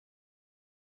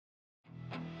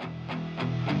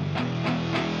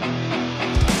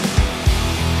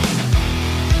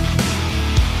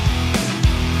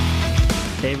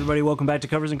everybody, welcome back to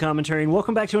Covers and Commentary, and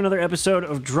welcome back to another episode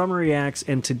of Drummer Reacts.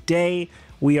 And today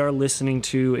we are listening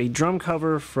to a drum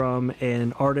cover from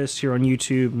an artist here on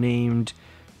YouTube named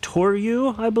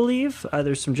touryou, I believe.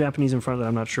 There's some Japanese in front of that,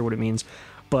 I'm not sure what it means.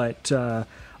 But I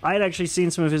had actually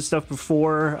seen some of his stuff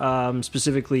before,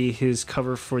 specifically his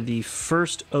cover for the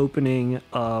first opening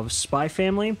of Spy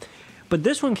Family. But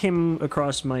this one came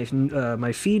across my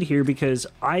feed here because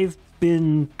I've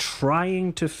been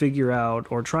trying to figure out,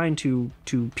 or trying to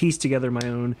piece together my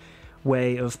own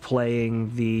way of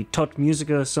playing the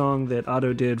Musica song that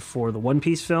Otto did for the One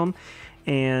Piece film.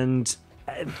 And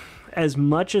as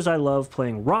much as I love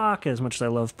playing rock, as much as I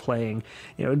love playing,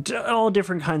 all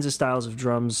different kinds of styles of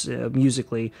drums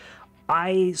musically,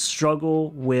 I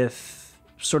struggle with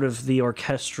sort of the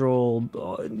orchestral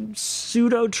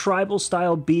pseudo-tribal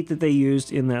style beat that they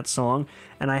used in that song,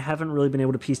 and I haven't really been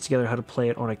able to piece together how to play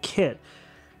it on a kit.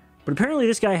 But apparently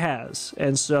this guy has,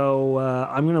 and so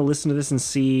I'm going to listen to this and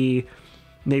see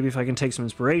maybe if I can take some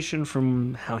inspiration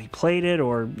from how he played it,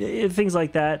 or things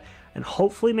like that, and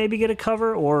hopefully maybe get a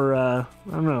cover, or I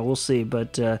don't know, we'll see.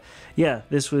 But yeah,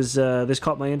 this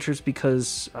caught my interest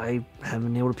because I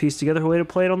haven't been able to piece together a way to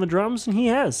play it on the drums, and he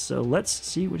has. So let's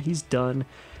see what he's done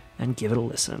and give it a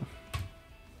listen.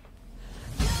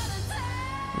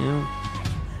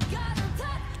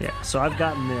 Yeah, so I've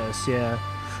gotten this, yeah.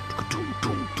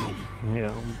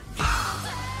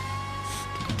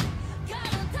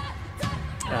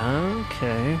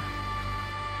 Okay.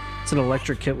 It's an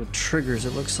electric kit with triggers,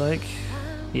 it looks like.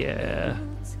 Yeah.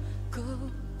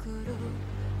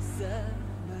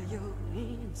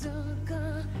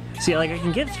 See, like, I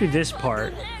can get through this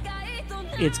part.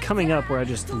 It's coming up where I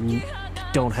just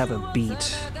don't have a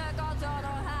beat.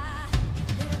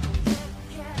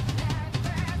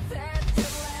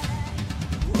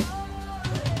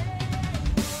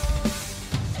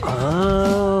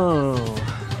 Oh.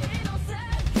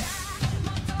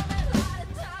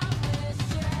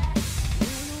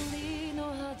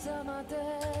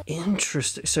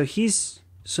 Interesting.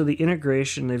 So the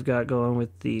integration they've got going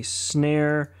with the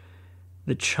snare,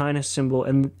 the China cymbal,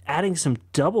 and adding some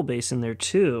double bass in there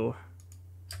too.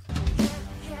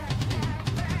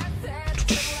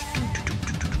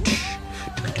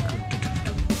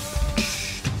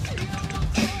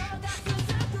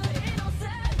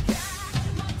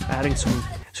 Adding some,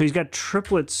 so he's got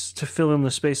triplets to fill in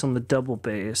the space on the double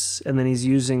bass, and then he's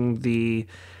using the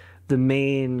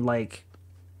main, like,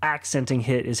 accenting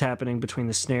hit is happening between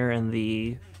the snare and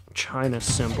the China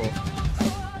cymbal.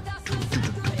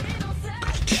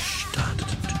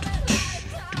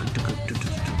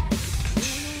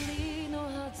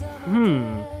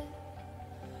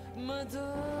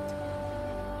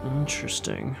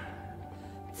 Interesting.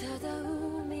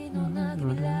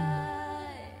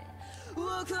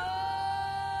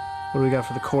 What do we got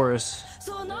for the chorus?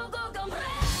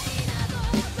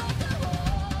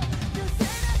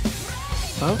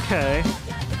 Okay.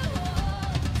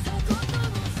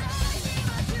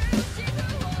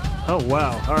 Oh,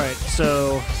 wow. All right,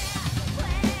 so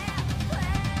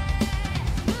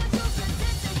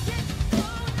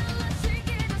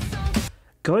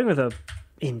going with a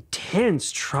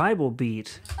intense tribal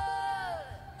beat.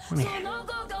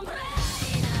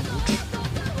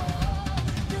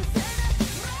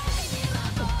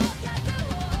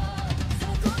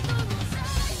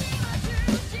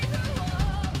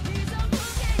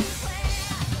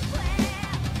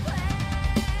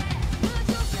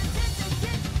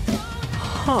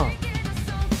 Huh.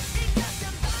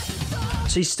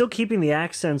 So he's still keeping the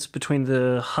accents between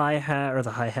the hi-hat, or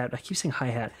the hi-hat, I keep saying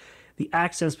hi-hat, the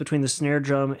accents between the snare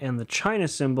drum and the China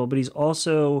cymbal, but he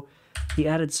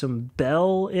added some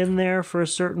bell in there for a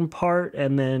certain part,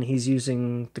 and then he's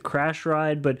using the crash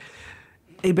ride, but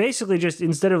he basically just,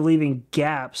 instead of leaving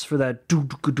gaps for that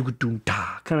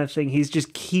do-do-do-do-da kind of thing, he's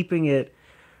just keeping it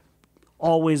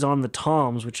always on the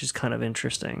toms, which is kind of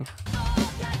interesting.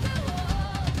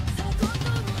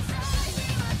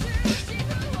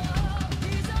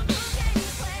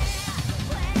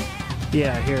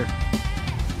 Yeah, here.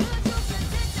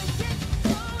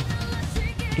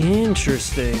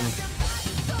 Interesting.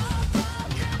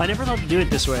 I never thought to do it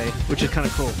this way, which is kind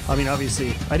of cool. I mean,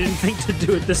 obviously, I didn't think to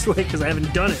do it this way because I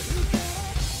haven't done it.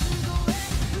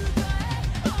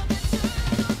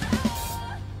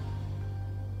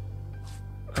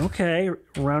 Okay,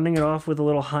 rounding it off with a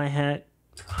little hi-hat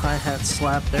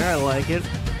slap there. I like it.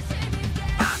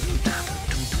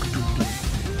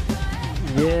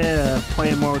 Yeah,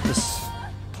 playing more with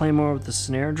the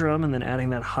snare drum and then adding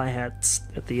that hi-hat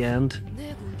at the end.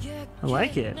 I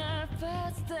like it.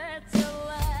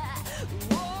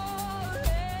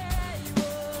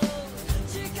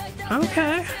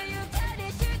 Okay.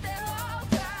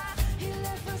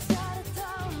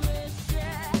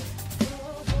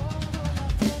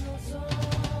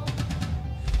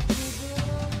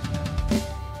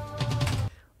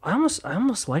 I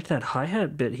almost liked that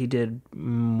hi-hat bit he did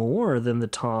more than the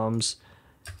toms.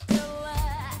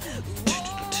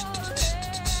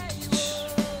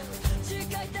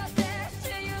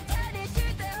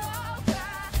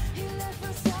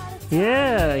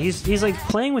 Yeah, he's like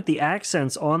playing with the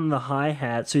accents on the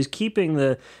hi-hat, so he's keeping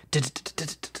the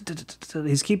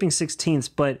he's keeping 16ths,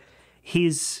 but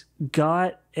he's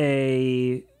got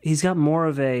more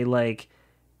of a like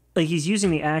he's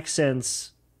using the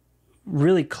accents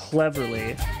really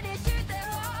cleverly.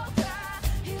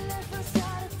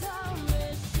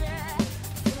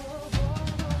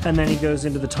 And then he goes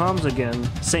into the toms again,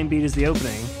 same beat as the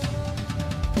opening.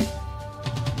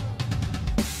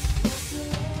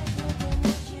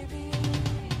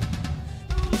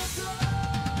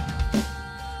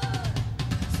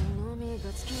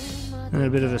 And a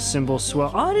bit of a cymbal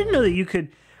swell. Oh, I didn't know that you could...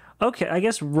 Okay, I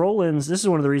guess Roland's... This is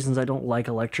one of the reasons I don't like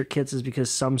electric kits, is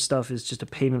because some stuff is just a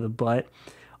pain in the butt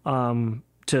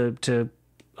to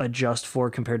adjust for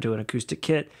compared to an acoustic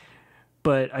kit.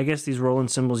 But I guess these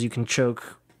Roland cymbals you can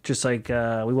choke, just like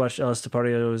we watched Ellis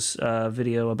Tapario's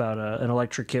video about an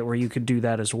electric kit where you could do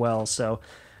that as well. So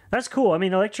that's cool. I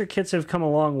mean, electric kits have come a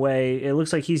long way. It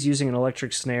looks like he's using an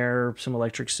electric snare, some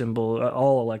electric cymbal,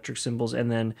 all electric cymbals,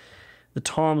 and then the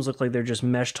toms look like they're just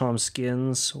mesh tom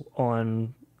skins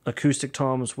on acoustic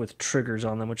toms with triggers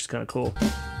on them, which is kind of cool.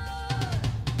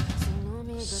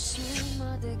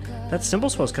 That cymbal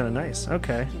swell's kind of nice.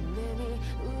 Okay.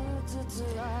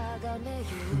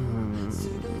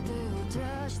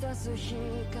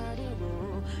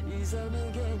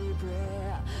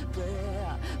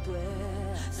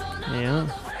 Yeah.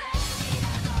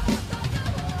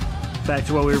 Back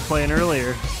to what we were playing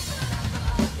earlier.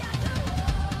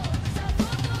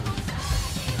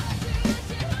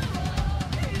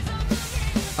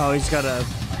 Oh, he's got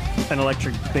an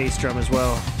electric bass drum as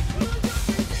well.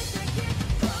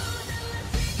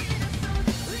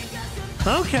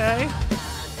 Okay.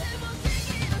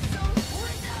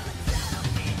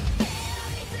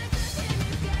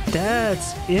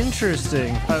 That's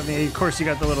interesting. I mean, of course, you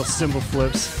got the little cymbal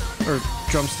flips, or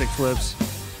drumstick flips.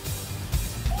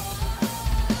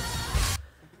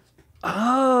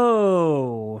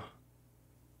 Oh.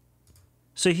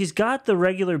 So he's got the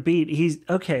regular beat. He's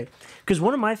okay. Because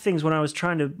one of my things when I was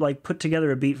trying to like put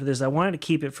together a beat for this, I wanted to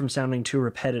keep it from sounding too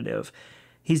repetitive.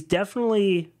 He's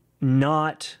definitely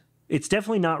not. It's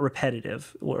definitely not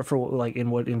repetitive for like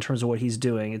in terms of what he's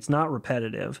doing. It's not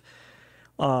repetitive,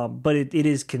 but it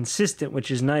is consistent,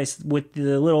 which is nice. With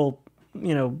the little,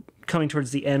 coming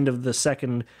towards the end of the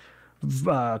second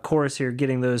chorus here,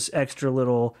 getting those extra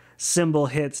little cymbal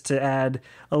hits to add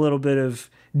a little bit of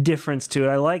difference to it.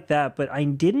 I like that, but I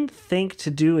didn't think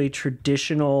to do a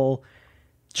traditional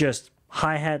just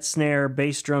hi-hat, snare,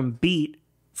 bass drum beat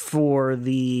for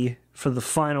the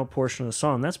final portion of the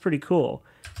song. That's pretty cool.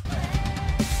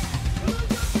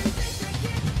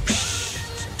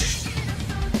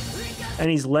 And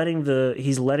he's letting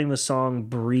the song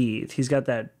breathe. He's got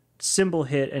that cymbal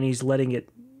hit and he's letting it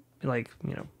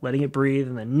letting it breathe,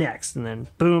 and then next, and then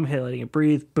boom, letting it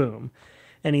breathe, boom.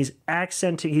 And he's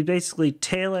accenting, he's basically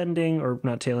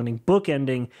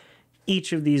bookending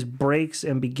each of these breaks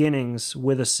and beginnings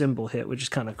with a cymbal hit, which is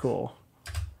kind of cool.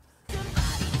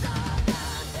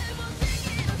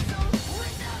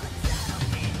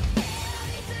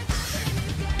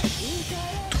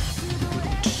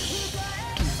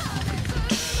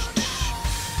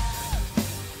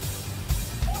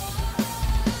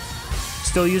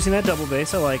 Still using that double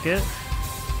bass, I like it.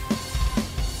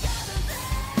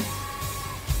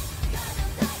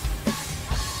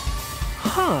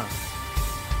 Huh.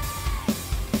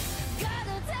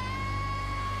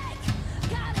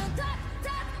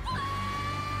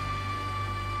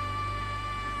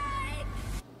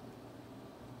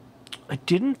 I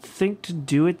didn't think to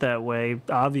do it that way,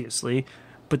 obviously,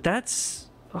 but that's...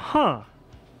 Huh.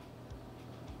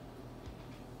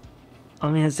 I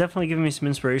mean, it's definitely given me some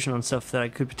inspiration on stuff that I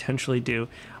could potentially do.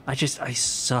 I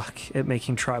suck at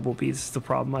making tribal beats. Is the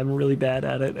problem. I'm really bad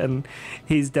at it, and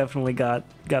he's definitely got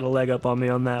a leg up on me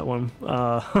on that one.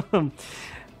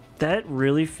 That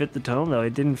really fit the tone, though.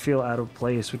 It didn't feel out of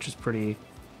place, which is pretty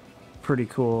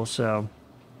cool. So,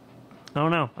 I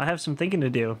don't know. I have some thinking to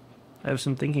do. If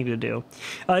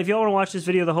y'all want to watch this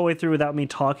video the whole way through without me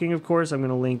talking, of course, I'm going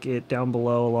to link it down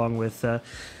below along with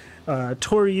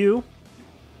touryou.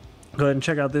 go ahead and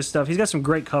check out this stuff. He's got some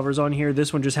great covers on here.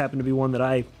 This one just happened to be one that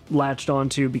I latched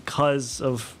onto because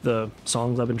of the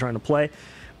songs I've been trying to play,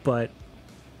 but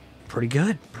pretty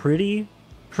good. Pretty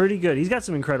good. He's got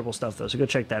some incredible stuff, though, so go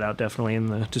check that out definitely in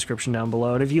the description down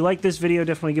below. And if you like this video,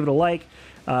 definitely give it a like,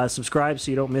 subscribe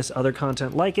so you don't miss other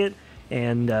content like it,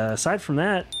 and aside from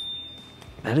that,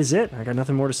 that is it. I got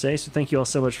nothing more to say, so thank you all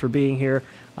so much for being here.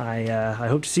 I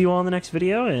hope to see you all in the next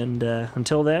video, and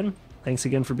until then, thanks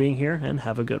again for being here, and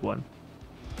have a good one.